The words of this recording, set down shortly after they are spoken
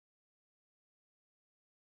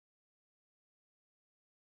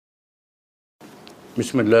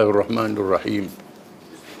Bismillahirrahmanirrahim.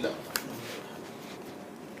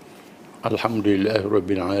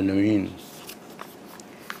 Alhamdulillahirabbil alamin.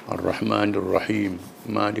 Ar-Rahmanir-Rahim.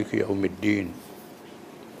 Maliki yaumiddin.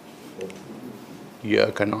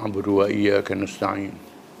 Iyyaka na'budu wa iyyaka nasta'in.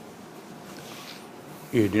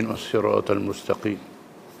 Ihdinas siratal mustaqim.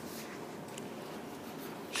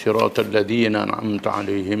 Siratal ladzina an'amta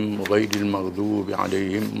 'alaihim ghairil maghdubi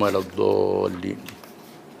 'alaihim waladdallin.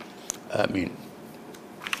 Amin.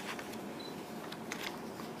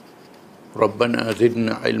 Rabbana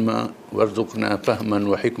zidna ilma warzuqna fahman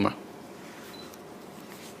wa hikmah.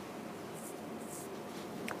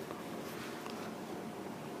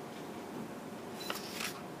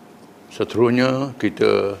 Seterusnya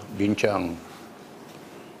kita bincang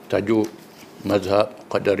tajuk Mazhab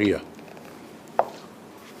Qadariah.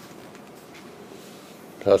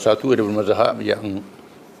 Salah satu daripada mazhab yang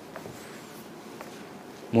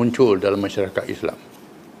muncul dalam masyarakat Islam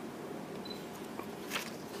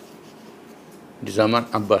di zaman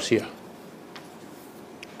Abbasiyah.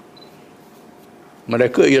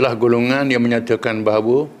 Mereka ialah golongan yang menyatakan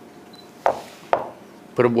bahawa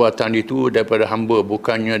perbuatan itu daripada hamba,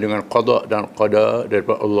 bukannya dengan qada dan qada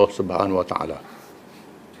daripada Allah Subhanahu wa taala.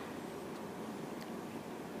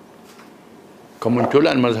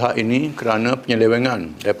 Kemunculan mazhab ini kerana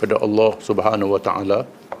penyelewengan daripada Allah Subhanahu wa taala,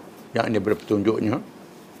 yang ini berpetunjuknya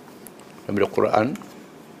daripada Quran,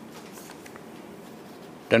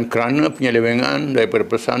 dan kerana penyelewengan daripada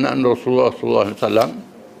pesanan Rasulullah SAW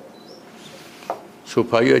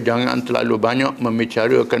supaya jangan terlalu banyak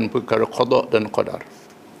membicarakan perkara qada dan qadar,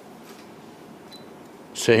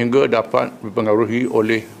 sehingga dapat dipengaruhi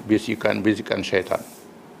oleh bisikan-bisikan syaitan.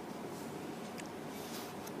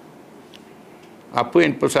 Apa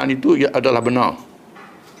yang pesan itu adalah benar.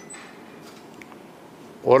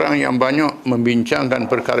 Orang yang banyak membincangkan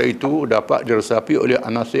perkara itu dapat diresapi oleh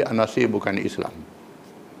anasir-anasir bukan Islam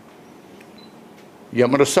yang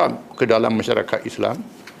meresap ke dalam masyarakat Islam,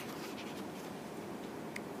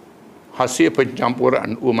 hasil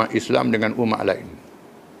pencampuran umat Islam dengan umat lain,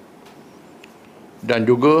 dan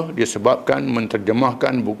juga disebabkan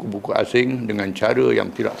menterjemahkan buku-buku asing dengan cara yang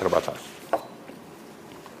tidak terbatas.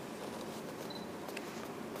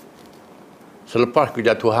 Selepas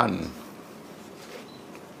kejatuhan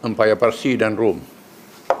Empayar Parsi dan Rom,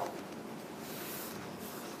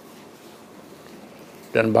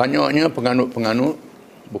 dan banyaknya penganut-penganut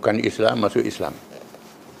bukan Islam masuk Islam,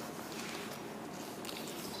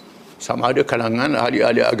 sama ada kalangan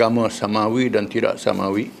ahli-ahli agama Samawi dan tidak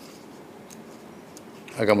Samawi,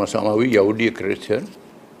 agama Samawi, Yahudi, Kristian,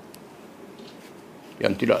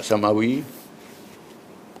 yang tidak Samawi,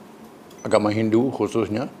 agama Hindu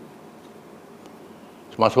khususnya,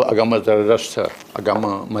 termasuk agama Zarathustra,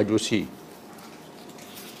 agama Majusi,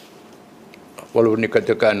 walaupun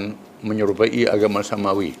dikatakan menyerupai agama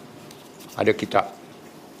Samawi, ada kitab.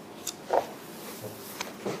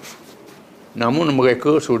 Namun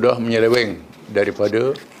mereka sudah menyeleweng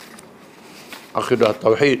daripada akidah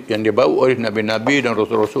tauhid yang dibawa oleh nabi-nabi dan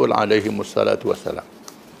rasul-rasul alaihi wassalatu wassalam.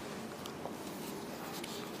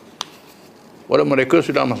 Walau mereka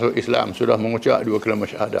sudah masuk Islam, sudah mengucap dua kalimah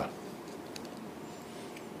syahadah,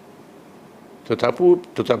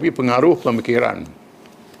 tetapi pengaruh pemikiran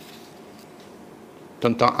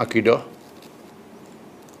tentang akidah,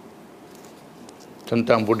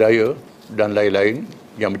 tentang budaya dan lain-lain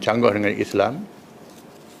yang bercanggah dengan Islam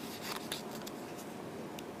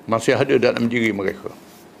masih ada dalam diri mereka.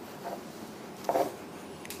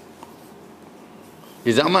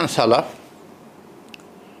 Di zaman salaf,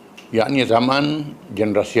 yakni zaman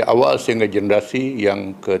generasi awal sehingga generasi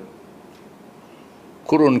yang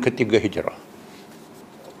kurun ketiga hijrah,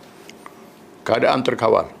 keadaan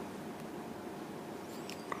terkawal.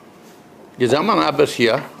 Di zaman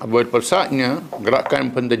Abbasiyah, apabila pesatnya gerakan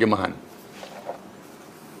penterjemahan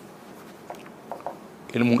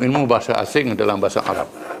ilmu-ilmu bahasa asing dalam bahasa Arab,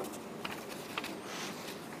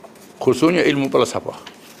 khususnya ilmu falsafah,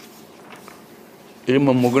 ilmu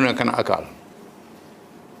menggunakan akal,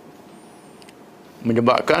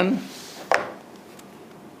 menyebabkan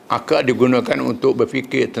akal digunakan untuk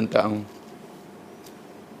berfikir tentang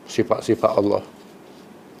sifat-sifat Allah,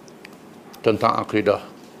 tentang akidah,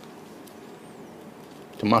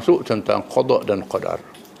 termasuk tentang qada dan qadar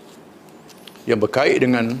yang berkait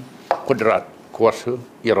dengan kudrat, kuasa,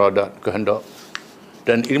 iradat, kehendak,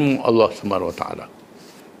 dan ilmu Allah Subhanahu wa taala.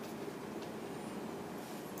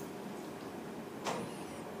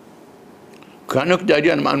 Kerana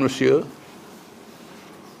kejadian manusia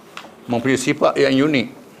mempunyai sifat yang unik,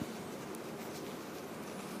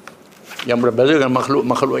 yang berbeza dengan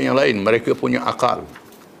makhluk-makhluk yang lain. Mereka punya akal,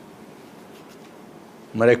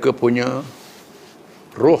 mereka punya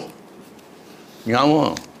roh,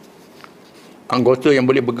 nyawa, anggota yang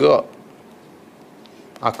boleh bergerak,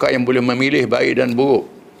 akal yang boleh memilih baik dan buruk.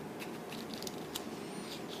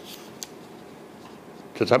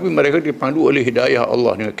 Tetapi mereka dipandu oleh hidayah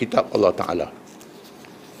Allah dengan kitab Allah Ta'ala.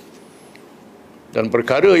 Dan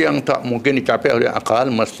perkara yang tak mungkin dicapai oleh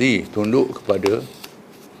akal mesti tunduk kepada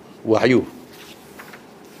wahyu.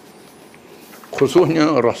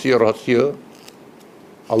 Khususnya rahsia-rahsia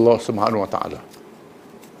Allah Subhanahu Wa Ta'ala.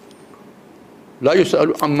 La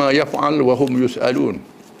yus'alu amma yaf'al wa hum yus'alun.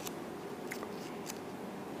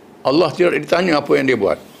 Allah tidak ditanya apa yang dia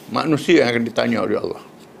buat. Manusia yang akan ditanya oleh Allah.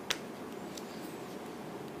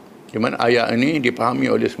 Di mana ayat ini dipahami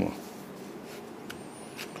oleh semua.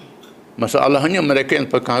 Masalahnya mereka yang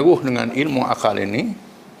terpengaruh dengan ilmu akal ini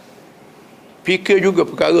fikir juga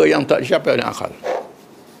perkara yang tak dicapai oleh akal.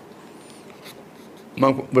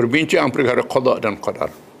 Berbincang perkara qada dan qadar.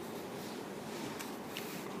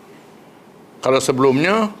 Kalau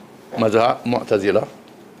sebelumnya mazhab Mu'tazilah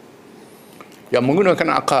yang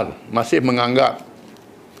menggunakan akal masih menganggap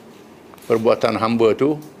perbuatan hamba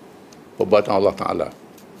tu perbuatan Allah Ta'ala.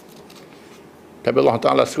 Tapi Allah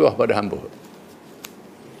Ta'ala serah pada hamba.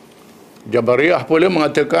 Jabariyah pula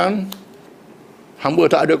mengatakan hamba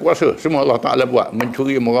tak ada kuasa, semua Allah Ta'ala buat.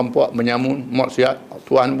 Mencuri, merampak, menyamun, maksiat,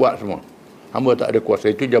 Tuhan buat semua. Hamba tak ada kuasa.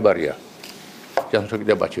 Itu Jabariyah yang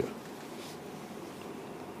kita baca.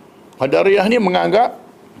 Qadariyah ni menganggap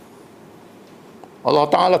Allah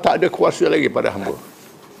Ta'ala tak ada kuasa lagi pada hamba,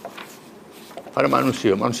 pada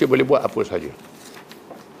manusia. Manusia boleh buat apa saja.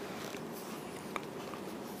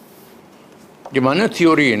 Di mana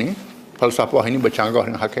teori ini, falsafah ini bercanggah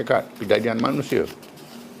dengan hakikat kejadian manusia.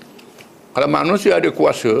 Kalau manusia ada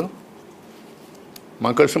kuasa,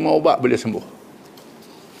 maka semua ubat boleh sembuh.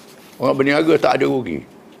 Orang berniaga tak ada rugi.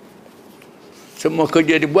 Semua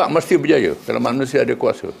kerja dibuat mesti berjaya kalau manusia ada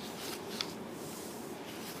kuasa.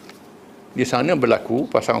 Di sana berlaku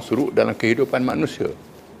pasang surut dalam kehidupan manusia,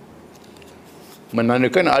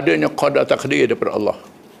 menandakan adanya qada takdir daripada Allah.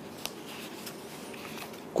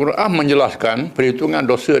 Quran menjelaskan perhitungan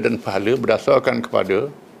dosa dan pahala berdasarkan kepada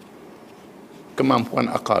kemampuan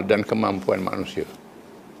akal dan kemampuan manusia.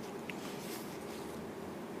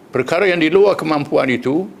 Perkara yang di luar kemampuan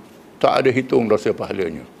itu tak ada hitung dosa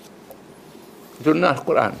pahalanya. Itu nas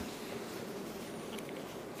Quran.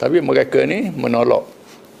 Tapi mereka ni menolak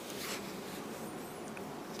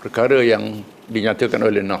perkara yang dinyatakan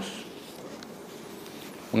oleh nas.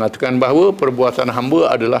 Mengatakan bahawa perbuatan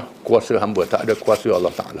hamba adalah kuasa hamba, tak ada kuasa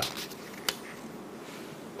Allah Ta'ala.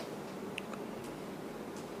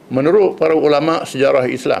 Menurut para ulama sejarah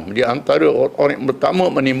Islam, di antara orang yang pertama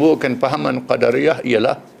menimbulkan pahaman Qadariyah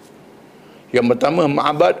ialah yang pertama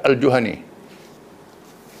Ma'bad Al-Juhani.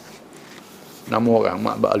 Nama orang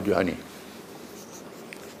Ma'bad Al-Juhani.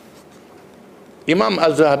 Imam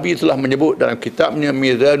Az-Zahabi telah menyebut dalam kitabnya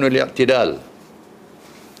Mizanul I'tidal,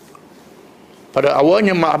 pada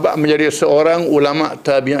awalnya Ma'bad menjadi seorang ulama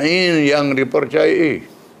tabi'in yang dipercayai,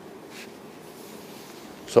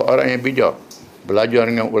 seorang yang bijak, belajar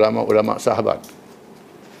dengan ulama-ulama sahabat,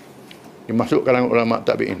 dimasukkan dalam ulama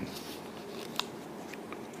tabi'in,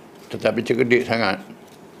 tetapi cerdik sangat.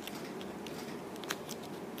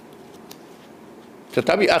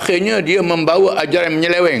 Tetapi akhirnya dia membawa ajaran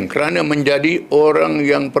menyeleweng kerana menjadi orang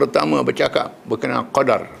yang pertama bercakap berkenaan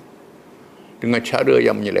qadar dengan cara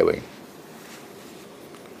yang menyeleweng.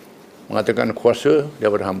 Mengatakan kuasa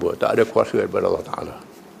daripada hamba, tak ada kuasa daripada Allah Ta'ala.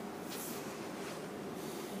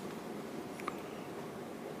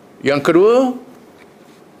 Yang kedua,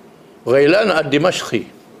 Ghailan ad-Dimashqi,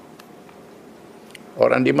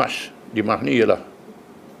 orang Dimash. Dimash ni ialah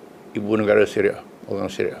ibu negara Syria, orang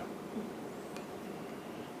Syria.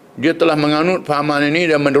 Dia telah menganut fahaman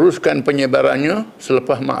ini dan meneruskan penyebarannya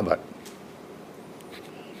selepas Ma'bad,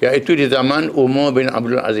 iaitu di zaman Umar bin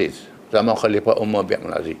Abdul Aziz, zaman Khalifah Umar bin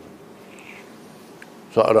Abdul Aziz,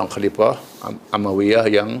 seorang khalifah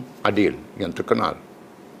Amawiyah yang adil, yang terkenal,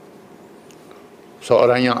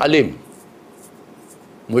 seorang yang alim,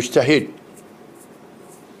 mujtahid.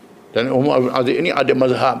 Dan Umar bin Aziz ini ada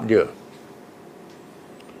mazhab dia.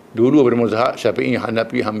 Dulu bermazhab Syafi'i,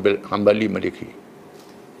 Hanafi, Hambali, Maliki.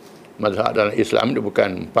 Mazhab dalam Islam dia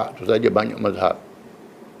bukan 4 tu saja, banyak mazhab.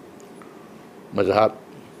 Mazhab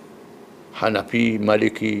Hanafi,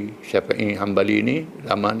 Maliki, Syafi'i, Hambali ini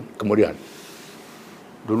zaman kemudian.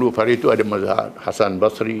 Dulu pada itu ada mazhab Hasan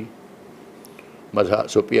Basri, mazhab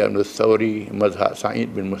Sufyan bin Thawri, mazhab Sa'id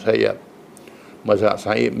bin Musayyab, mazhab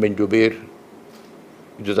Sa'id bin Jubair.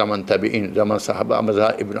 Itu zaman tabi'in, zaman sahabat,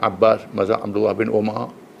 mazhab Ibn Abbas, mazhab Abdullah bin Umar,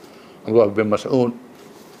 Abdullah bin Mas'ud,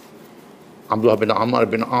 Abdullah bin Amr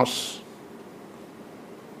bin As.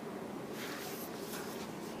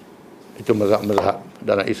 Itu mazhab-mazhab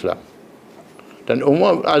dalam Islam. Dan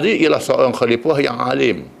Umar bin Aziz ialah seorang khalifah yang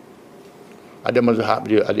alim. Ada mazhab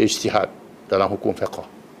dia, ada ijtihad dalam hukum fiqh.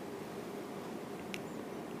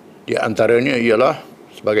 Di antaranya ialah,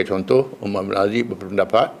 sebagai contoh, Umar bin Aziz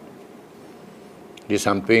berpendapat di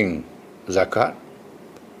samping zakat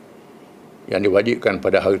yang diwajibkan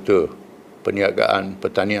pada harta perniagaan,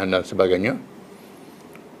 pertanian dan sebagainya,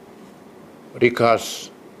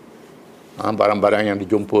 rikas, barang-barang yang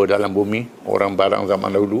dijumpa dalam bumi, orang barang zaman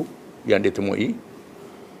dahulu yang ditemui,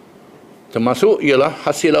 termasuk ialah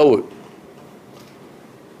hasil laut,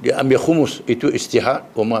 dia ambil khumus. Itu ijtihad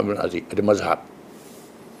Umar bin Aziz. Ada mazhab.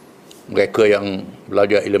 Mereka yang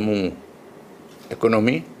belajar ilmu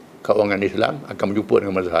ekonomi, keuangan Islam akan berjumpa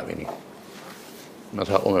dengan mazhab ini,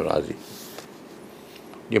 mazhab Umar bin Aziz,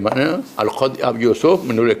 di mana Al-Qadi Abu Yusuf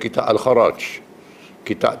menulis kitab Al-Kharaj,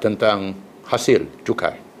 kitab tentang hasil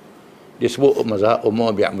cukai. Disebut mazhab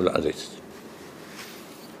Umar bin Abdul Aziz.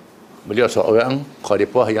 Beliau seorang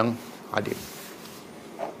khalifah yang adil.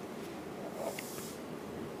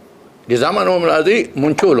 Di zaman Umar bin Aziz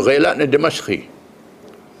muncul Ghailan Dimashqi.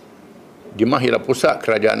 Dimashq ialah pusat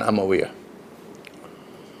kerajaan Amawiyah.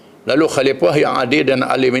 Lalu khalifah yang adil dan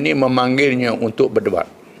alim ini memanggilnya untuk berdebat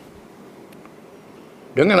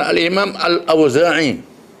dengan Al-Imam Al-Auza'i,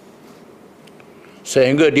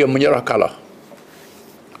 sehingga dia menyerah kalah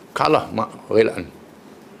Ghailan,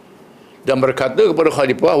 dan berkata kepada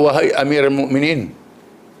khalifah, wahai Amirul Mukminin,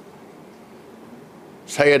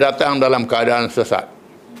 saya datang dalam keadaan sesat,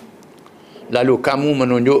 lalu kamu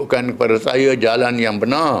menunjukkan kepada saya jalan yang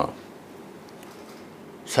benar.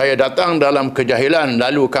 Saya datang dalam kejahilan,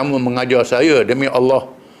 lalu kamu mengajar saya. Demi Allah,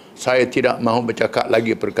 saya tidak mahu bercakap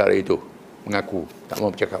lagi perkara itu. Mengaku tak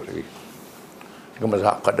mahu bercakap lagi dengan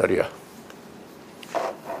mazhab Qadariyah.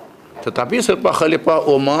 Tetapi selepas Khalifah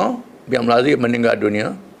Umar bin Abdul Aziz meninggal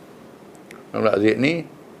dunia, Abdul Aziz ni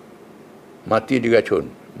mati diracun,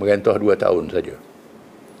 merentah 2 tahun saja.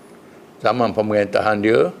 Zaman pemerintahan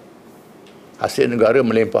dia, hasil negara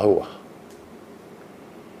melimpah ruah,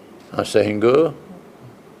 sehingga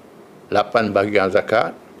 8 bahagian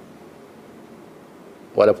zakat,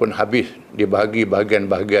 walaupun habis dibahagi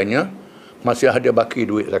bahagian-bahagiannya, masih ada baki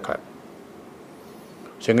duit zakat.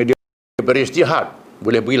 Sehingga dia beristihad,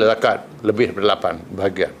 boleh beri zakat lebih daripada 8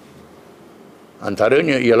 bahagian.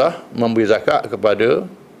 Antaranya ialah memberi zakat kepada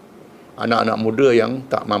anak-anak muda yang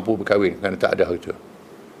tak mampu berkahwin kerana tak ada harta.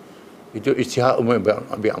 Itu ijtihad Umar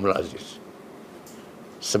bin Abdul Aziz.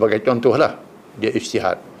 Sebagai contohlah, dia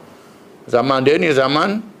ijtihad. Zaman dia ni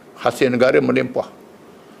zaman hasil negara melimpah.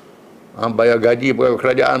 Bayar gaji pegawai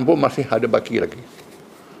kerajaan pun masih ada baki lagi.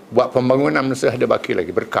 Buat pembangunan masih ada baki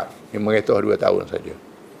lagi, berkat. Dia merentah 2 tahun saja.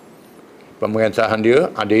 Pemerintahan dia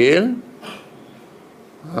adil,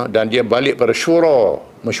 dan dia balik pada syura,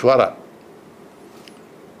 mesyuarat,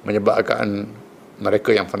 menyebabkan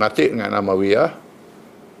mereka yang fanatik dengan Amawiyah,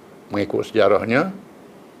 mengikut sejarahnya,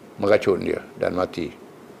 meracun dia dan mati.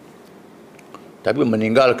 Tapi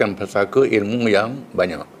meninggalkan pesaka ilmu yang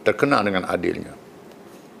banyak, terkenal dengan adilnya.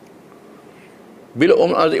 Bila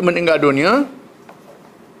Umar Aziz meninggal dunia,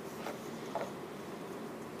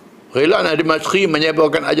 Ghailan Dimashqi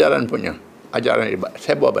menyebarkan ajaran punya, ajaran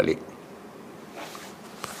saya bawa balik.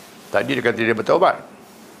 Tadi dia kata dia bertaubat.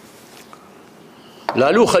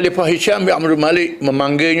 Lalu Khalifah Hisham bin Abdul Malik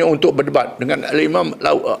memanggilnya untuk berdebat dengan Al-Imam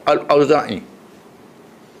Al-Auza'i.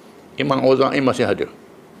 Imam Auza'i masih ada.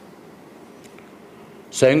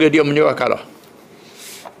 Sehingga dia menyerah kalah.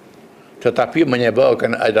 Tetapi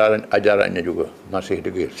menyebarkan ajarannya juga. Masih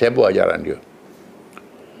degil. Sebar ajaran dia.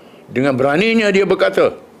 Dengan beraninya dia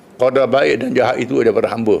berkata, qadar baik dan jahat itu daripada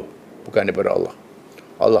hamba, bukan daripada Allah.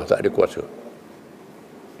 Allah tak ada kuasa.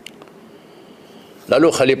 Lalu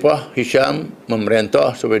Khalifah Hisham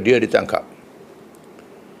memerintah supaya dia ditangkap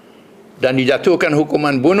dan dijatuhkan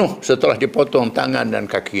hukuman bunuh setelah dipotong tangan dan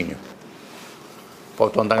kakinya.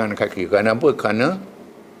 Potong tangan dan kaki. Kerana apa? Kerana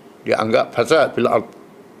dia anggap fasad fil ard.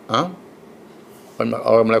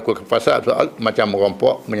 Orang melakukan fasad fil ard, macam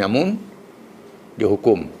merampok, menyamun,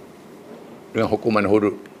 dihukum dengan hukuman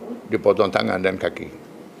hudud, dipotong tangan dan kaki.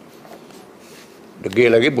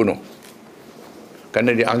 Degil lagi, bunuh.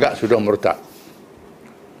 Kerana dianggap sudah murtad.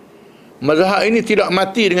 Mazhab ini tidak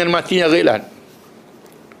mati dengan matinya Ghailan.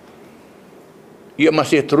 Ia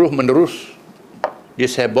masih terus menerus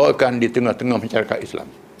disebarkan di tengah-tengah masyarakat Islam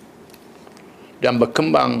dan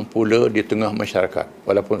berkembang pula di tengah masyarakat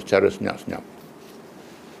walaupun secara senyap-senyap.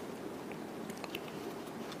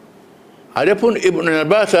 Adapun Ibn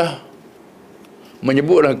Al-Basah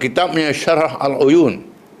menyebut dalam kitabnya Syarah Al-Uyun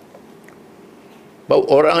bahawa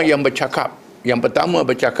orang yang bercakap, yang pertama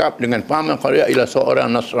bercakap dengan pahaman Qadariah ialah seorang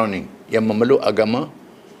Nasrani yang memeluk agama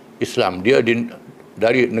Islam. Dia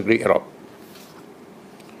dari negeri Iraq.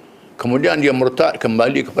 Kemudian dia murtad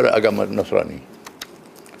kembali kepada agama Nasrani.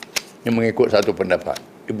 Yang mengikut satu pendapat.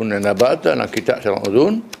 Ibn Nabat dalam kitab Syarah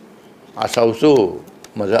Uzun, asal-usul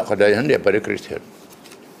mazhab Qadariah daripada Kristian.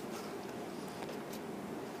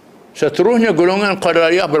 Seterusnya golongan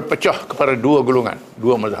Qadariah berpecah kepada dua golongan,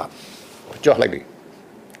 dua mazhab. Pecah lagi.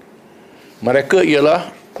 Mereka ialah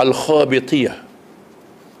Al-Khabitiyah.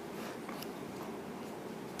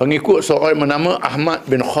 Pengikut seorang bernama Ahmad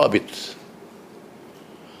bin Khabit.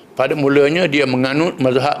 Pada mulanya dia menganut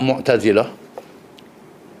mazhab Mu'tazilah.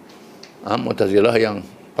 Mu'tazilah yang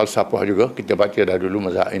falsafah juga, kita baca dah dulu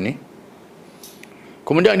mazhab ini.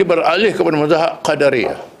 Kemudian dia beralih kepada mazhab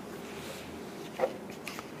Qadariyah.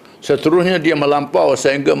 Seterusnya dia melampau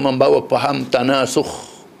sehingga membawa faham tanasukh.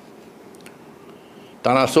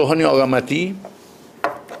 Tanasukh ni orang mati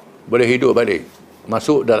boleh hidup balik,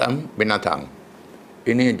 masuk dalam binatang.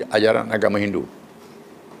 Ini ajaran agama Hindu.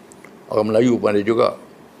 Orang Melayu pun ada juga.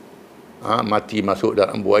 Mati masuk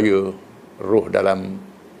dalam buaya, roh dalam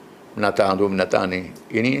binatang ni.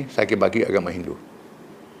 Ini sakit bagi agama Hindu.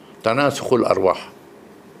 Tanasukhul arwah.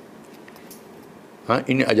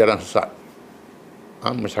 Ini ajaran sesat.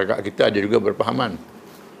 Masyarakat kita ada juga berpahaman.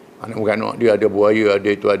 Anak beranak dia ada buaya, ada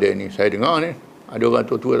itu, ada ini. Saya dengar ni, ada orang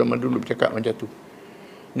tua-tua zaman dulu bercakap macam tu.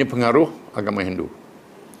 Ini pengaruh agama Hindu.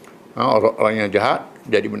 Orang yang jahat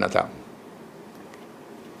jadi binatang.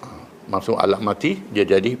 Masuk alam mati, dia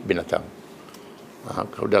jadi binatang.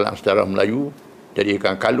 Kalau dalam sejarah Melayu, jadi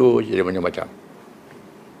ikan kalur, jadi macam-macam.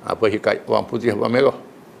 Apa hikayat orang putih, orang merah.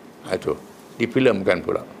 Itu difilmkan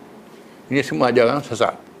pula. Ini semua ajaran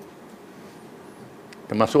sesat.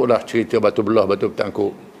 Termasuklah cerita batu belah, batu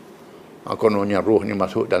bertangkuk. Kononnya roh ni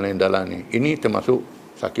masuk dalam ni. Ini termasuk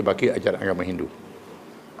sakit baki ajaran agama Hindu.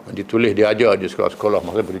 Ditulis, diajar di sekolah-sekolah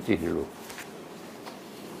masa British dulu.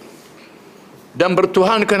 Dan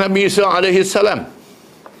bertuhankan Nabi Isa alaihi salam.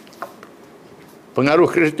 Pengaruh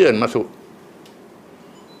Kristian masuk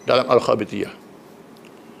dalam Al-Khabitiyah.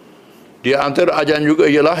 Di antara ajaran juga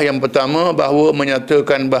ialah yang pertama bahawa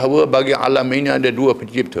menyatakan bahawa bagi alam ini ada dua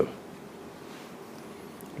pencipta.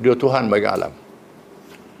 Dia Tuhan bagi alam.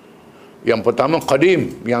 Yang pertama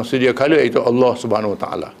qadim, yang sedia kala iaitu Allah Subhanahu wa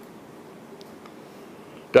taala.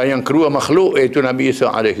 Dan yang kedua makhluk iaitu Nabi Isa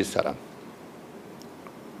alaihi salam.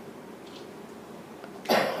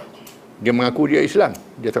 Dia mengaku dia Islam,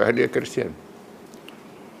 dia terhadap Kristian.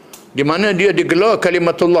 Di mana dia digelar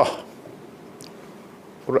kalimatullah.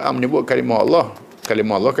 Quran menyebut kalimah Allah.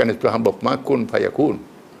 Kalimah Allah kan Tuhan bermakun fayakun.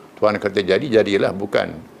 Tuhan kata jadi, jadilah,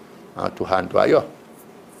 bukan Tuhan tu ayah.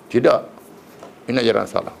 Tidak. Ini ajaran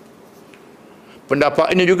salah.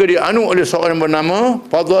 Pendapat ini juga dianut oleh seorang bernama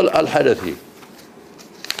Fadl Al-Hadathi.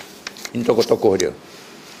 Ini tokoh-tokoh dia.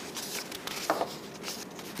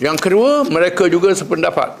 Yang kedua, mereka juga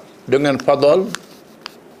sependapat dengan Fadl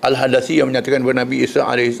Al-Hadathi yang menyatakan bahawa Nabi Isa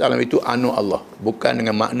AS itu anu Allah, bukan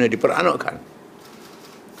dengan makna diperanakkan.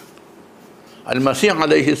 Al-Masih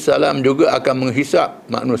AS juga akan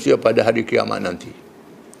menghisap manusia pada hari kiamat nanti,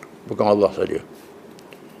 bukan Allah saja.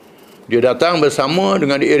 Dia datang bersama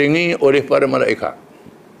dengan diiringi oleh para malaikat.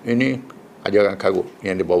 Ini ajaran karut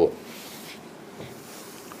yang dibawa.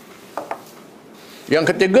 Yang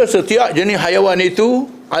ketiga, setiap jenis haiwan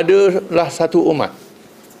itu adalah satu umat.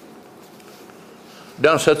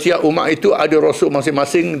 Dan setiap umat itu ada rasul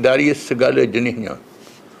masing-masing dari segala jenisnya.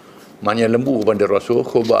 Maknanya lembu pun ada rasul,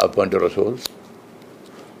 khubak pun ada rasul,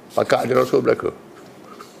 pakak ada rasul belaka.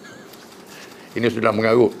 Ini sudah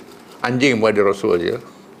mengarut. Anjing pun ada rasul je.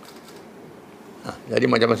 Jadi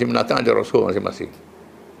macam-macam binatang ada rasul masing-masing.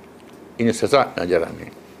 Ini sesat ajaran ni.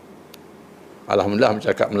 Alhamdulillah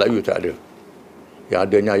masyarakat Melayu tak ada. Yang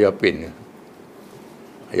adanya Ayapin.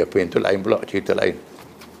 Ayapin tu lain pula, cerita lain.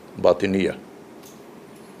 Batiniyah.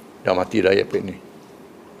 Dah mati dah Ayapin ni.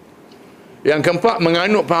 Yang keempat,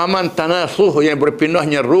 menganut pahaman tanasuh yang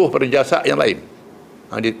berpindahnya roh pada jasad yang lain.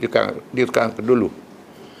 Ditekan dulu.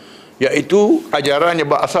 Iaitu ajaran yang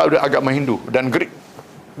berasal dari agama Hindu dan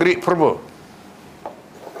Greek Purba.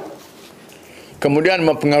 Kemudian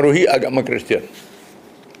mempengaruhi agama Kristian.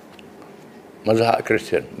 Mazhab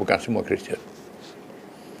Kristian, bukan semua Kristian.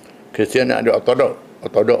 Kristian ada ortodok.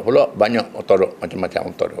 Ortodok pula banyak ortodok, macam-macam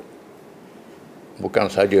ortodok. Bukan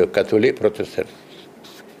saja Katolik, Protestan.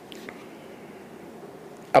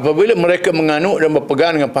 Apabila mereka menganut dan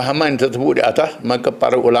berpegang dengan pahaman tersebut di atas, maka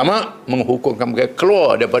para ulama menghukumkan mereka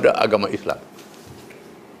keluar daripada agama Islam.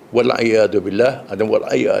 Wal'iyadu billah, ada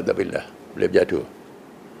wal'iyadu billah. Boleh berjatuh.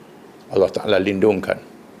 Allah Ta'ala lindungkan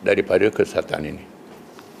daripada kesesatan ini.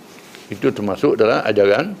 Itu termasuk dalam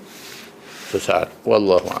ajaran sesat.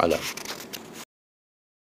 Wallahu a'lam.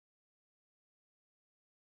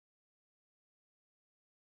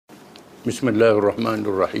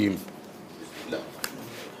 Bismillahirrahmanirrahim.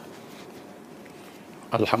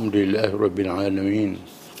 Alhamdulillahirabbil alamin.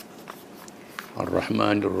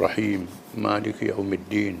 Ar-Rahmanir-Rahim. Maliki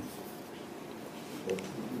yaumiddin.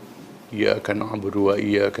 Iyyaka na'budu wa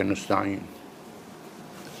iyyaka nasta'in.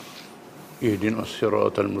 Ihdinas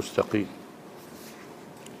siratal mustaqim.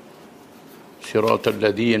 Siratal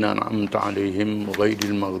ladzina an'amta 'alaihim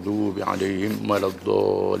ghairil maghdubi 'alaihim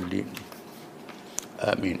waladdallin.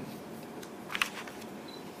 Amin.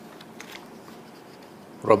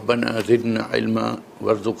 Rabbana zidna ilma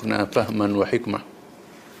warzuqna fahman wa hikmah.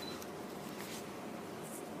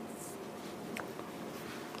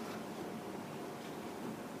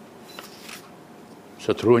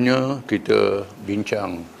 Seterusnya kita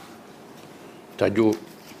bincang tajuk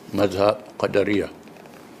Mazhab Qadariah.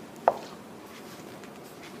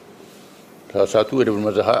 Salah satu daripada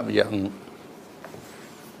mazhab yang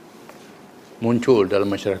muncul dalam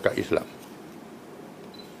masyarakat Islam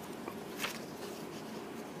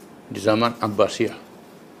di zaman Abbasiyah.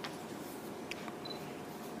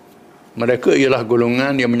 Mereka ialah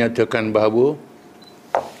golongan yang menyatakan bahawa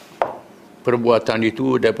perbuatan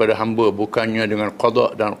itu daripada hamba, bukannya dengan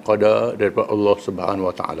qada dan qadar daripada Allah Subhanahu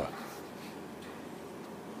wa taala.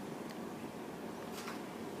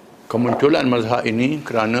 Kemunculan mazhab ini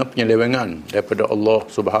kerana penyelewengan daripada Allah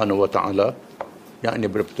Subhanahu wa taala, yang ini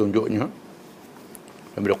berpetunjuknya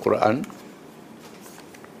daripada Quran,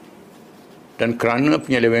 dan kerana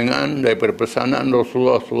penyelewengan daripada pesanan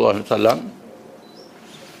Rasulullah SAW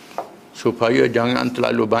supaya jangan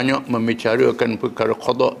terlalu banyak membicarakan perkara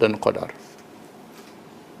qada dan qadar,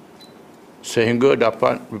 sehingga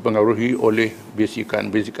dapat dipengaruhi oleh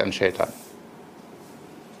bisikan-bisikan syaitan.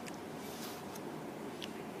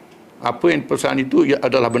 Apa yang pesan itu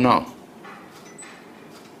adalah benar.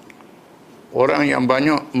 Orang yang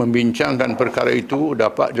banyak membincangkan perkara itu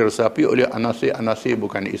dapat diresapi oleh anasir-anasir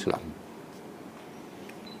bukan Islam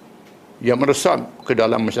yang meresap ke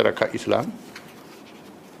dalam masyarakat Islam,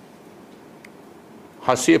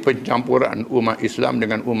 hasil pencampuran umat Islam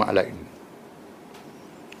dengan umat lain,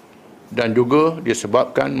 dan juga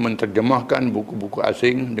disebabkan menterjemahkan buku-buku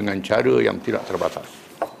asing dengan cara yang tidak terbatas.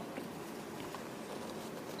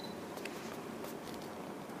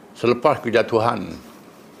 Selepas kejatuhan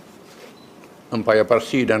Empayar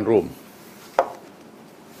Parsi dan Rom,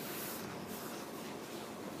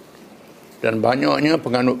 dan banyaknya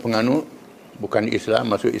penganut-penganut bukan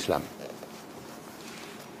Islam masuk Islam,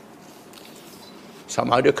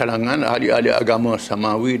 sama ada kalangan ahli-ahli agama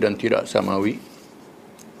samawi dan tidak samawi,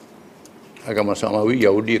 agama samawi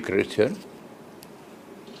Yahudi Kristian,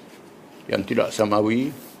 yang tidak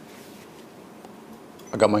samawi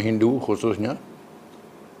agama Hindu khususnya,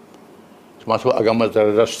 termasuk agama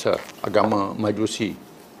Zarathustra, agama Majusi,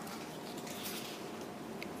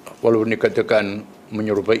 walaupun dikatakan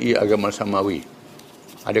menyerupai agama samawi,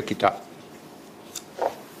 ada kitab.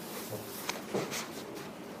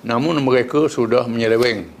 Namun mereka sudah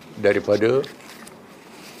menyeleweng daripada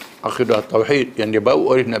akidah tauhid yang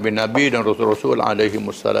dibawa oleh nabi-nabi dan rasul-rasul alaihi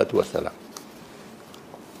wassalatu wassalam.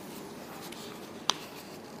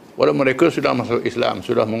 Walau mereka sudah masuk Islam,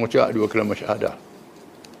 sudah mengucap 2 kalimah syahadah,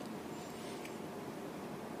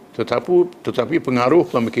 tetapi pengaruh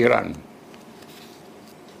pemikiran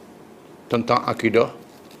tentang akidah,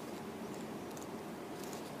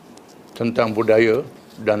 tentang budaya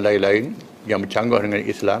dan lain-lain yang bercanggah dengan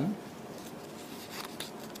Islam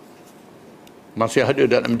masih ada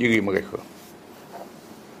dalam diri mereka.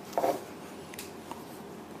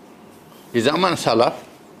 Di zaman salaf,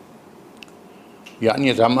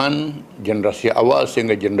 yakni zaman generasi awal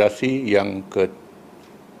sehingga generasi yang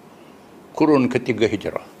kurun ketiga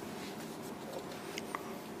hijrah,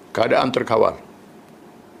 keadaan terkawal.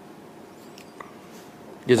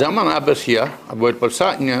 Di zaman Abbasiyah, apabila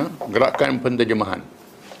pesatnya gerakan penterjemahan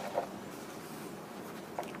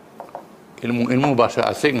ilmu-ilmu bahasa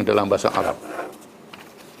asing dalam bahasa Arab,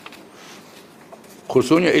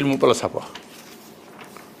 khususnya ilmu falsafah,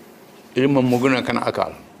 ilmu menggunakan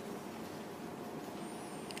akal,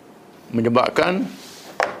 menyebabkan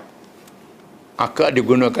akal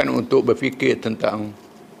digunakan untuk berfikir tentang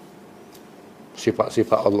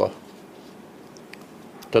sifat-sifat Allah,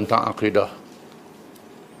 tentang akidah,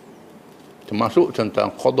 termasuk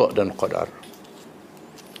tentang qada dan qadar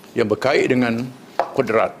yang berkait dengan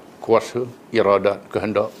kudrat, kuasa, iradat,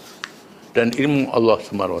 kehendak dan ilmu Allah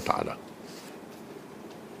Subhanahu wa taala.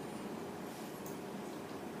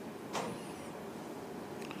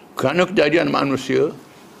 Kerana kejadian manusia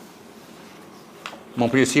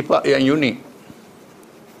mempunyai sifat yang unik,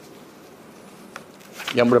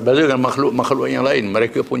 yang berbeza dengan makhluk-makhluk yang lain.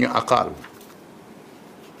 Mereka punya akal,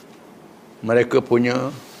 mereka punya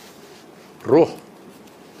roh,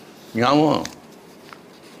 nyawa,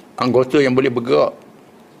 anggota yang boleh bergerak,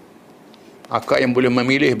 akal yang boleh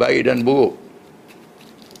memilih baik dan buruk.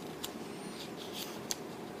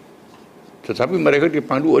 Tetapi mereka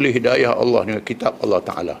dipandu oleh hidayah Allah dengan kitab Allah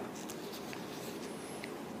Ta'ala.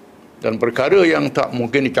 Dan perkara yang tak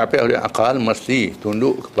mungkin dicapai oleh akal mesti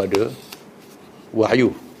tunduk kepada wahyu.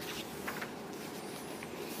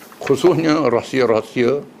 Khususnya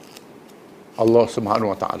rahsia-rahsia Allah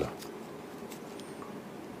Subhanahu Wa Ta'ala.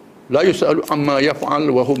 La yus'alu amma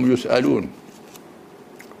yaf'al wa hum yus'alun.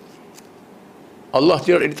 Allah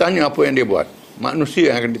tidak ditanya apa yang dia buat.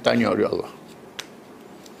 Manusia yang akan ditanya oleh Allah.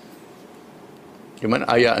 Di mana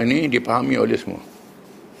ayat ini dipahami oleh semua.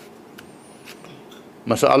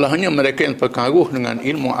 Masalahnya mereka yang terpengaruh dengan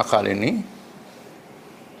ilmu akal ini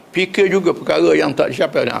fikir juga perkara yang tak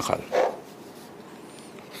dicapai oleh akal.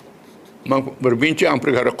 Berbincang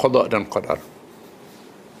perkara qada dan qadar.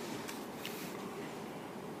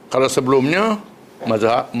 Kalau sebelumnya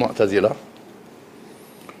mazhab Mu'tazilah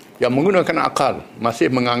yang menggunakan akal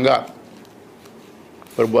masih menganggap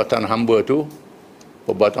perbuatan hamba tu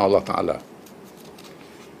perbuatan Allah Ta'ala.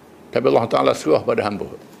 Tapi Allah Ta'ala serah pada hamba.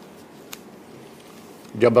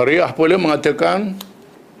 Jabariyah pula mengatakan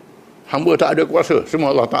hamba tak ada kuasa,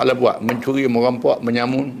 semua Allah Ta'ala buat. Mencuri, merampak,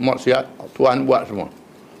 menyamun, maksiat, Tuhan buat semua.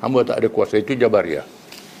 Hamba tak ada kuasa. Itu Jabariyah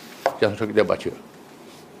yang kita baca.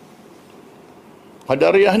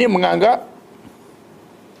 Qadariyah ni menganggap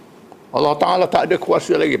Allah Ta'ala tak ada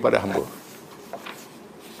kuasa lagi pada hamba,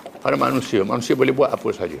 pada manusia. Manusia boleh buat apa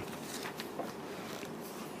saja.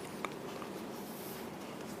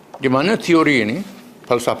 Di mana teori ini,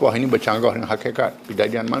 falsafah ini bercanggah dengan hakikat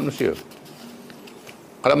kejadian manusia.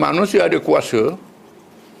 Kalau manusia ada kuasa,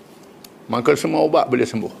 maka semua ubat boleh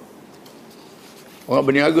sembuh. Orang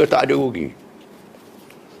berniaga tak ada rugi.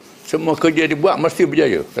 Semua kerja dibuat mesti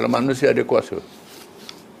berjaya kalau manusia ada kuasa.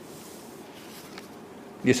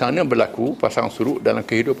 Di sana berlaku pasang surut dalam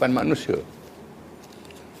kehidupan manusia,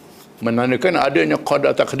 menandakan adanya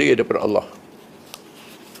qada takdir daripada Allah.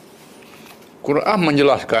 Quran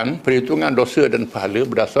menjelaskan perhitungan dosa dan pahala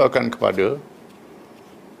berdasarkan kepada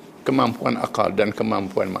kemampuan akal dan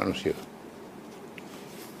kemampuan manusia.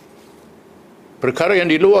 Perkara yang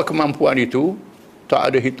di luar kemampuan itu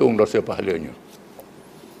tak ada hitung dosa pahalanya.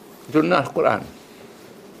 Itu nas Quran.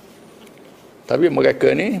 Tapi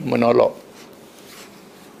mereka ni menolak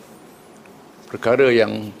perkara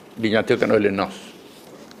yang dinyatakan oleh nas.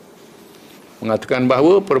 Mengatakan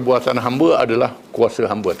bahawa perbuatan hamba adalah kuasa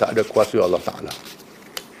hamba, tak ada kuasa Allah Ta'ala.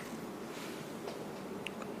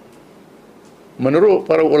 Menurut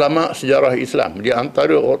para ulama sejarah Islam, di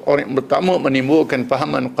antara orang yang pertama menimbulkan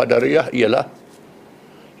fahaman Qadariyah ialah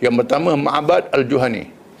yang pertama Ma'bad Al-Juhani.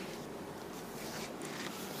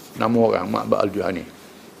 Nama orang Ma'bad Al-Juhani.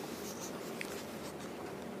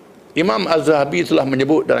 Imam Az-Zahabi telah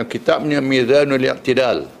menyebut dalam kitabnya Mizanul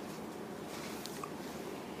I'tidal,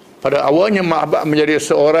 pada awalnya Ma'bad menjadi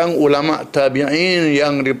seorang ulama tabi'in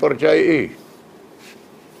yang dipercayai,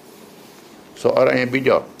 seorang yang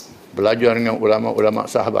bijak, belajar dengan ulama-ulama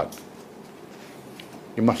sahabat,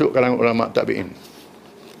 dimasukkan dalam ulama tabi'in,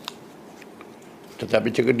 tetapi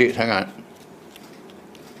cerdik sangat.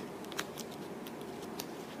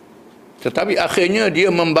 Tetapi akhirnya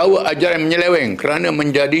dia membawa ajaran menyeleweng kerana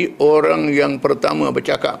menjadi orang yang pertama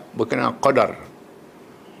bercakap berkenaan qadar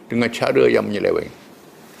dengan cara yang menyeleweng.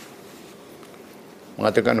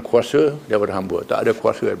 Mengatakan kuasa daripada hamba, tak ada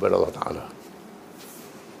kuasa daripada Allah Ta'ala.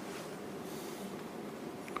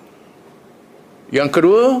 Yang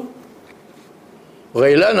kedua,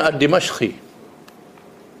 Ghailan ad-Dimashqi,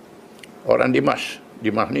 orang Dimash.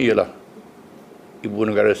 Dimash ni ialah ibu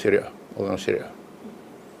negara Syria, orang Syria.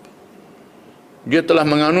 Dia telah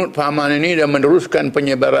menganut fahaman ini dan meneruskan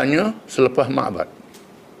penyebarannya selepas Ma'bad,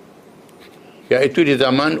 iaitu di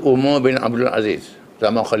zaman Umar bin Abdul Aziz,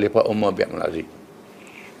 zaman Khalifah Umar bin Abdul Aziz,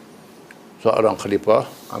 seorang khalifah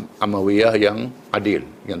Amawiyah yang adil,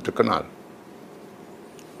 yang terkenal,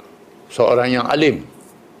 seorang yang alim,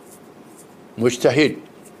 mujtahid.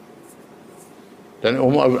 Dan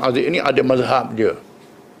Umar bin Aziz ini ada mazhab dia.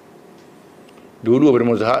 Dulu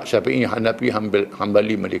bermazhab Syafi'i, Hanafi,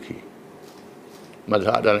 Hambali, Maliki.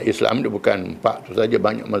 Mazhab dalam Islam itu bukan 4 itu saja,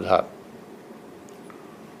 banyak mazhab.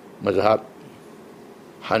 Mazhab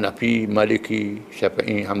Hanafi, Maliki,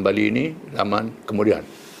 Syafi'i, Hambali ini zaman kemudian.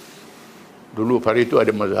 Dulu pada itu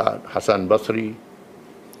ada mazhab Hasan Basri,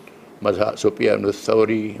 mazhab Sufyan bin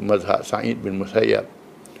Thawri, mazhab Sa'id bin Musayyab,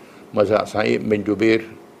 mazhab Sa'id bin Jubair,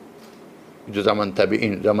 itu zaman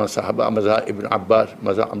tabi'in, zaman sahabat mazhab Ibn Abbas,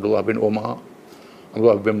 mazhab Abdullah bin Umar,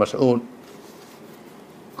 Abdullah bin Mas'ud,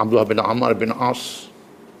 Abdullah bin Amr bin As.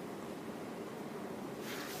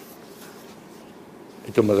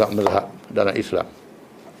 Itu mazhab-mazhab dalam Islam.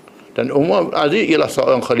 Dan Umar bin Aziz ialah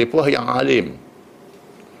seorang khalifah yang alim.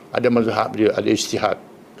 Ada mazhab dia, ada ijtihad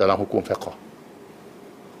dalam hukum fiqh.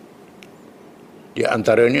 Di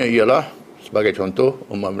antaranya ialah, sebagai contoh,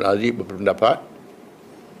 Umar bin Aziz berpendapat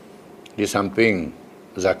di samping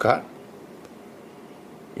zakat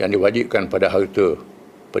yang diwajibkan pada harta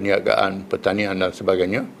perniagaan, pertanian dan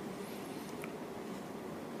sebagainya,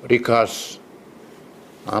 rikas,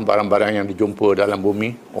 barang-barang yang dijumpa dalam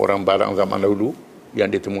bumi, orang barang zaman dahulu yang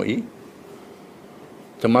ditemui,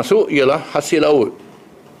 termasuk ialah hasil laut,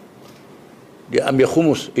 dia ambil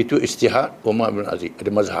khumus. Itu ijtihad Umar bin Aziz.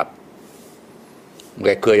 Ada mazhab.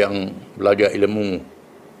 Mereka yang belajar ilmu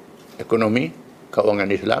ekonomi, kawangan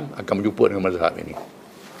Islam akan berjumpa dengan mazhab ini,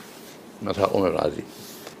 mazhab Umar bin Aziz,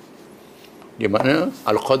 di mana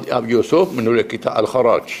Al-Qadhi Abu Yusuf menulis kitab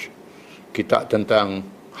Al-Kharaj, kitab tentang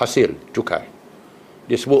hasil cukai.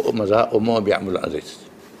 Dia sebut mazhab Umar bin Abdul Aziz.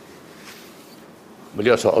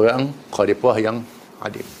 Beliau seorang khalifah yang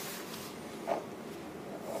adil.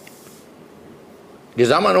 Di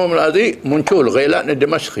zaman Umar bin Aziz muncul Ghailan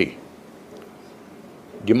Dimashqi.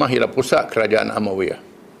 Dimashq ialah pusat kerajaan Amawiyah.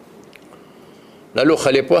 Lalu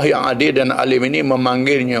khalifah yang adil dan alim ini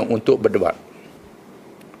memanggilnya untuk berdebat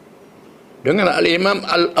dengan Al-Imam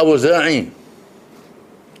Al-Auza'i,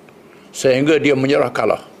 sehingga dia menyerah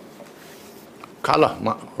kalah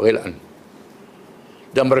Ghailan,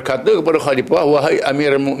 dan berkata kepada khalifah, "Wahai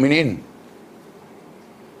Amirul Mukminin,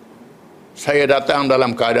 saya datang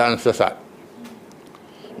dalam keadaan sesat,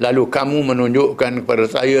 lalu kamu menunjukkan kepada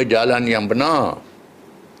saya jalan yang benar.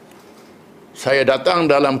 Saya datang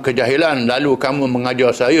dalam kejahilan, lalu kamu mengajar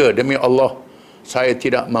saya. Demi Allah, saya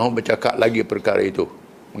tidak mahu bercakap lagi perkara itu."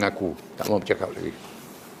 Mengaku tak mahu bercakap lagi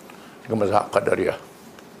dengan mazhab Qadariyah.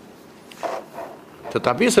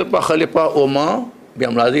 Tetapi selepas Khalifah Umar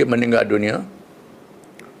bin Abdul Aziz meninggal dunia,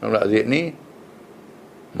 Abdul Aziz ni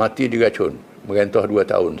mati diracun, merentah 2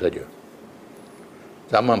 tahun saja.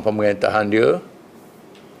 Zaman pemerintahan dia,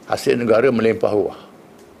 hasil negara melimpah ruah,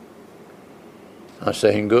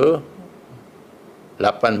 sehingga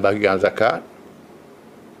 8 bahagian zakat,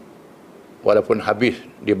 walaupun habis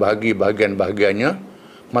dibahagi bahagian-bahagiannya,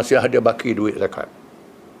 masih ada baki duit zakat.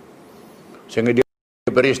 Sehingga dia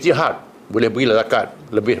beristihad, boleh beri zakat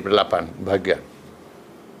lebih daripada 8 bahagian.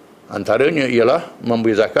 Antaranya ialah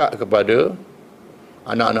memberi zakat kepada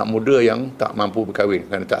anak-anak muda yang tak mampu berkahwin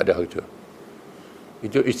kerana tak ada harta.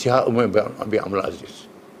 Itu ijtihad Umar bin Abdul Aziz.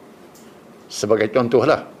 Sebagai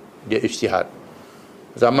contohlah, dia ijtihad.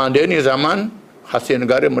 Zaman dia ni zaman hasil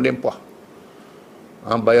negara melimpah.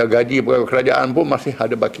 Bayar gaji pegawai kerajaan pun masih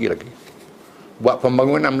ada baki lagi. Buat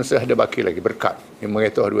pembangunan masih ada baki lagi, berkat. Dia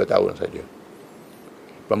merentah 2 tahun saja.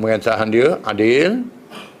 Pemerintahan dia adil,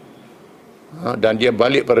 dan dia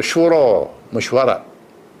balik pada syura, mesyuarat,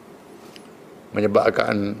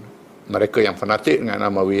 menyebabkan mereka yang fanatik dengan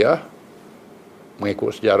Amawiyah,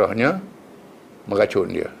 mengikut sejarahnya, meracun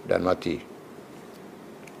dia dan mati.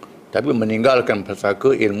 Tapi meninggalkan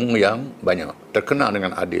pesaka ilmu yang banyak, terkenal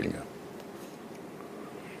dengan adilnya.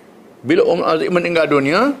 Bila Umar Aziz meninggal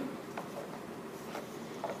dunia,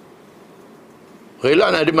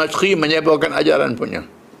 Ghailan Dimashqi menyebarkan ajaran punya.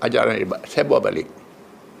 Ajaran saya bawa balik.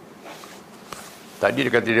 Tadi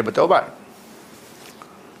dia kata dia bertaubat.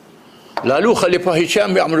 Lalu Khalifah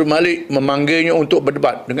Hisham bin Abdul Malik memanggilnya untuk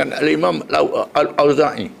berdebat dengan Al-Imam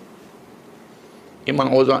Al-Auza'i. Imam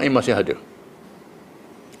Auza'i masih ada.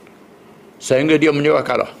 Sehingga dia menyerah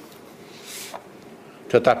kalah.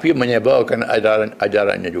 Tetapi menyebarkan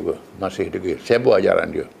ajarannya juga. Masih degil. Sebar ajaran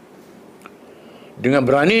dia. Dengan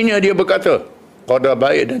beraninya dia berkata, qada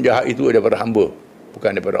baik dan jahat itu daripada hamba,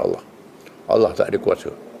 bukan daripada Allah. Allah tak ada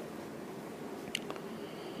kuasa.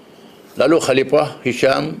 Lalu Khalifah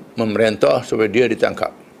Hisham memerintah supaya dia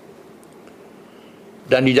ditangkap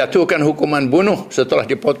dan dijatuhkan hukuman bunuh setelah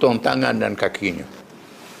dipotong tangan dan kakinya.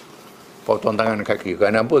 Potong tangan dan kaki.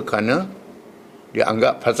 Kerana apa? Kerana dia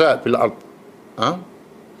anggap fasad fil ard.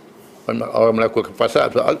 Orang melakukan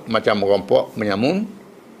fasad fil ard, macam merompok, menyamun,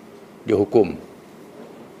 dihukum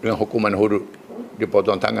dengan hukuman hudud,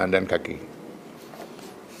 dipotong tangan dan kaki.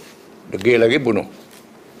 Degil lagi, bunuh.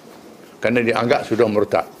 Kerana dianggap sudah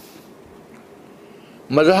murtad.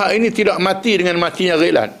 Mazhab ini tidak mati dengan matinya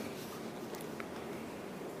Ghailan.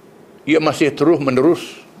 Ia masih terus menerus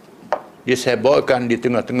disebarkan di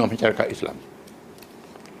tengah-tengah masyarakat Islam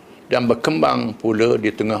dan berkembang pula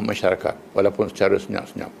di tengah masyarakat, walaupun secara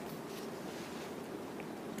senyap-senyap.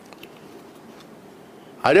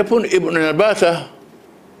 Adapun Ibn Nabathah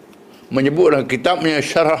menyebut dalam kitabnya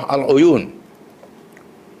Syarah Al-Uyun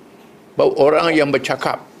bahawa orang yang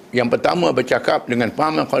bercakap, yang pertama bercakap dengan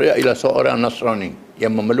pahaman Qadariah ialah seorang Nasrani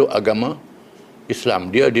yang memeluk agama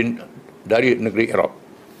Islam. Dia dari negeri Iraq.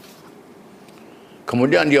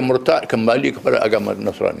 Kemudian dia murtad kembali kepada agama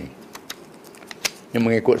Nasrani. Yang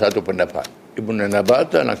mengikut satu pendapat. Ibn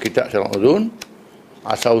Nabathah dalam kitab Syarah Al-Uyun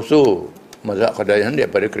asal-usul mazhab Qadariah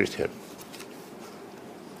daripada Kristian.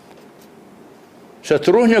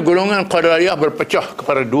 Seterusnya golongan Qadariyah berpecah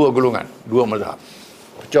kepada dua golongan, dua mazhab.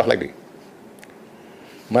 Pecah lagi.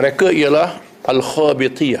 Mereka ialah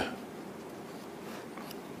Al-Khabithiyah.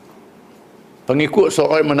 Pengikut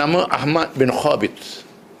seorang bernama Ahmad bin Khabith.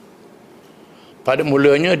 Pada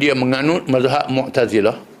mulanya dia menganut mazhab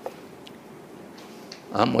Mu'tazilah.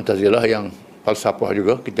 Mu'tazilah yang falsafah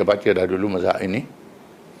juga, kita baca dah dulu mazhab ini.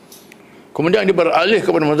 Kemudian dia beralih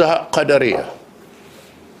kepada mazhab Qadariyah.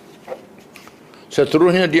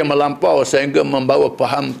 Seterusnya dia melampau sehingga membawa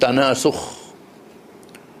faham tanasuh.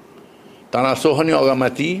 Tanasuh ni orang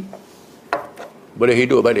mati boleh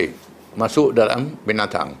hidup balik, masuk dalam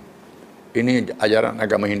binatang. Ini ajaran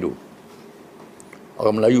agama Hindu.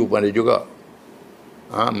 Orang Melayu pun ada juga.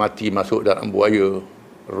 Mati masuk dalam buaya,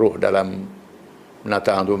 roh dalam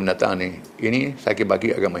binatang tu, binatang ni. Ini sakit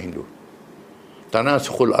bagi agama Hindu.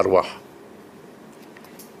 Tanasukhul arwah.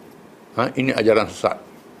 Ini ajaran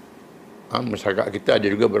sesat. Masyarakat kita ada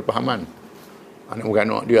juga berpahaman. Anak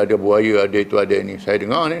beranak dia ada buaya, ada itu, ada ini. Saya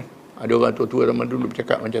dengar ni, ada orang tua-tua zaman dulu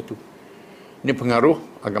bercakap macam tu. Ini pengaruh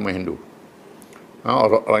agama Hindu.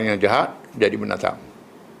 Orang yang jahat jadi binatang.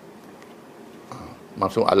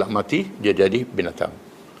 Masuk alam mati, dia jadi binatang.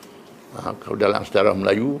 Kalau dalam sejarah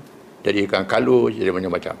Melayu, jadi ikan kalur, jadi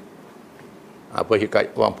macam-macam. Apa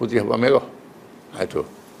hikayat orang putih, orang merah. Itu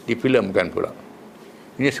difilmkan pula.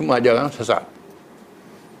 Ini semua ajaran sesat.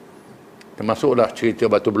 Termasuklah cerita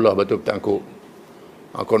batu belah, batu bertangkuk.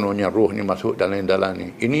 Kononnya roh ni masuk dalam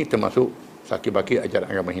ni. Ini termasuk sakit baki ajaran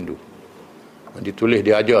agama Hindu. Ditulis,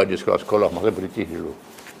 diajar di sekolah-sekolah masa British dulu.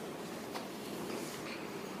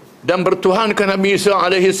 Dan bertuhankan Nabi Isa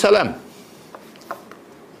alaihi salam.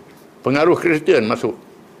 Pengaruh Kristian masuk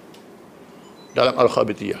dalam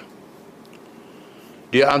Al-Khabithiyah.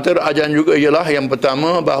 Di antara ajaran juga ialah yang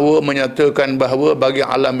pertama bahawa menyatakan bahawa bagi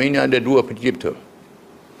alam ini ada dua pencipta.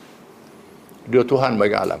 Dia Tuhan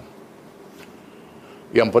bagi alam.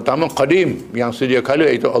 Yang pertama qadim, yang sedia kala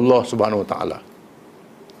iaitu Allah Subhanahu Wa Taala.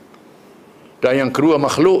 Dan yang kedua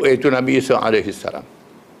makhluk iaitu Nabi Isa alaihi salam.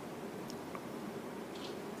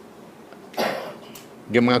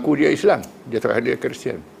 Dia mengaku dia Islam, dia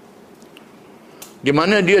Kristian. Di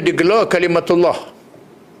mana dia digelar kalimatullah.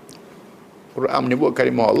 Quran menyebut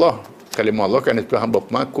kalimah Allah. Kalimah Allah kan Tuhan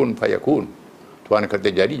bermakun fayakun. Tuhan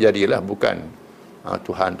kata jadi, jadilah, bukan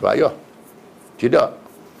Tuhan tu ayah. Tidak.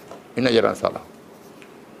 Ini ajaran salah.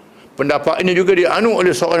 Pendapat ini juga dianut oleh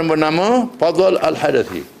seorang bernama Fadl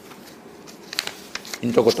Al-Hadathi. Ini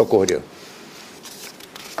tokoh-tokoh dia.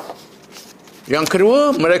 Yang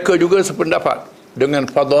kedua, mereka juga sependapat dengan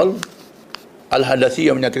Fadl Al-Hadathi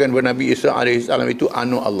yang menyatakan bahawa Nabi Isa AS itu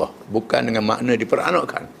anak Allah. Bukan dengan makna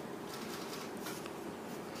diperanakkan.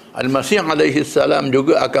 Al-Masih AS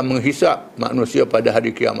juga akan menghisap manusia pada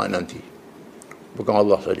hari kiamat nanti. Bukan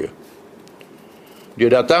Allah saja. Dia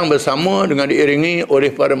datang bersama dengan diiringi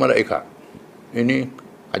oleh para malaikat. Ini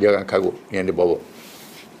ajaran karut yang dibawa.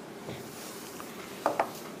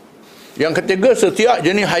 Yang ketiga, setiap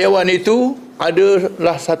jenis haiwan itu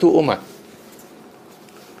adalah satu umat.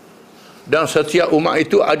 Dan setiap umat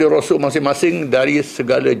itu ada rasul masing-masing dari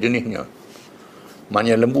segala jenisnya.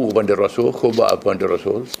 Maknanya lembu pun ada rasul, khubak pun ada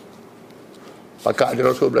rasul, pakak ada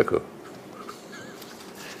rasul belaka.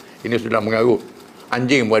 Ini sudah mengarut.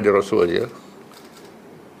 Anjing pun ada rasul je.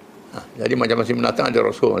 Jadi macam-macam binatang ada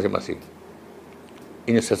rasul masing-masing.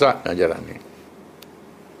 Ini sesat ajaran ni.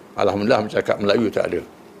 Alhamdulillah bercakap Melayu tak ada.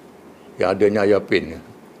 Yang adanya Ayapin.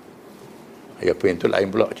 Ayapin tu lain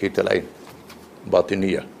pula, cerita lain.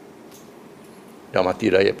 Batiniyah. Dah mati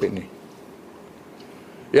dah Ayapin ni.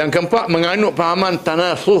 Yang keempat, menganut pahaman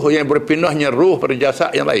tanasuh yang berpindahnya roh pada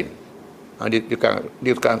jasad yang lain.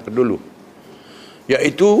 Ditekan dulu.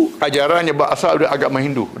 Iaitu ajarannya berasal dari agama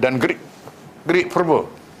Hindu dan Greek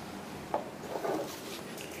Purba.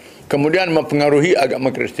 Kemudian mempengaruhi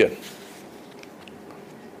agama Kristian.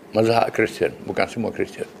 Mazhab Kristian, bukan semua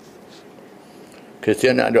Kristian.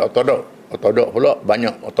 Kristian ada ortodok. Ortodok pula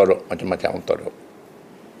banyak ortodok, macam-macam ortodok.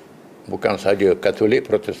 Bukan saja Katolik,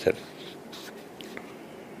 Protestan.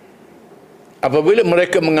 Apabila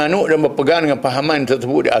mereka menganut dan berpegang dengan pahaman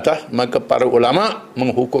tersebut di atas, maka para ulama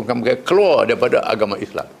menghukumkan mereka keluar daripada agama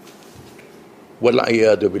Islam.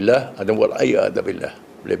 Wal'iyadu billah, ada wal'iyadu billah.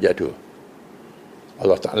 Boleh berjatuh.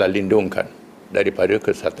 Allah Ta'ala lindungkan daripada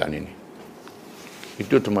kesesatan ini.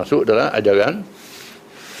 Itu termasuk dalam ajaran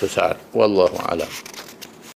sesat. Wallahu a'lam.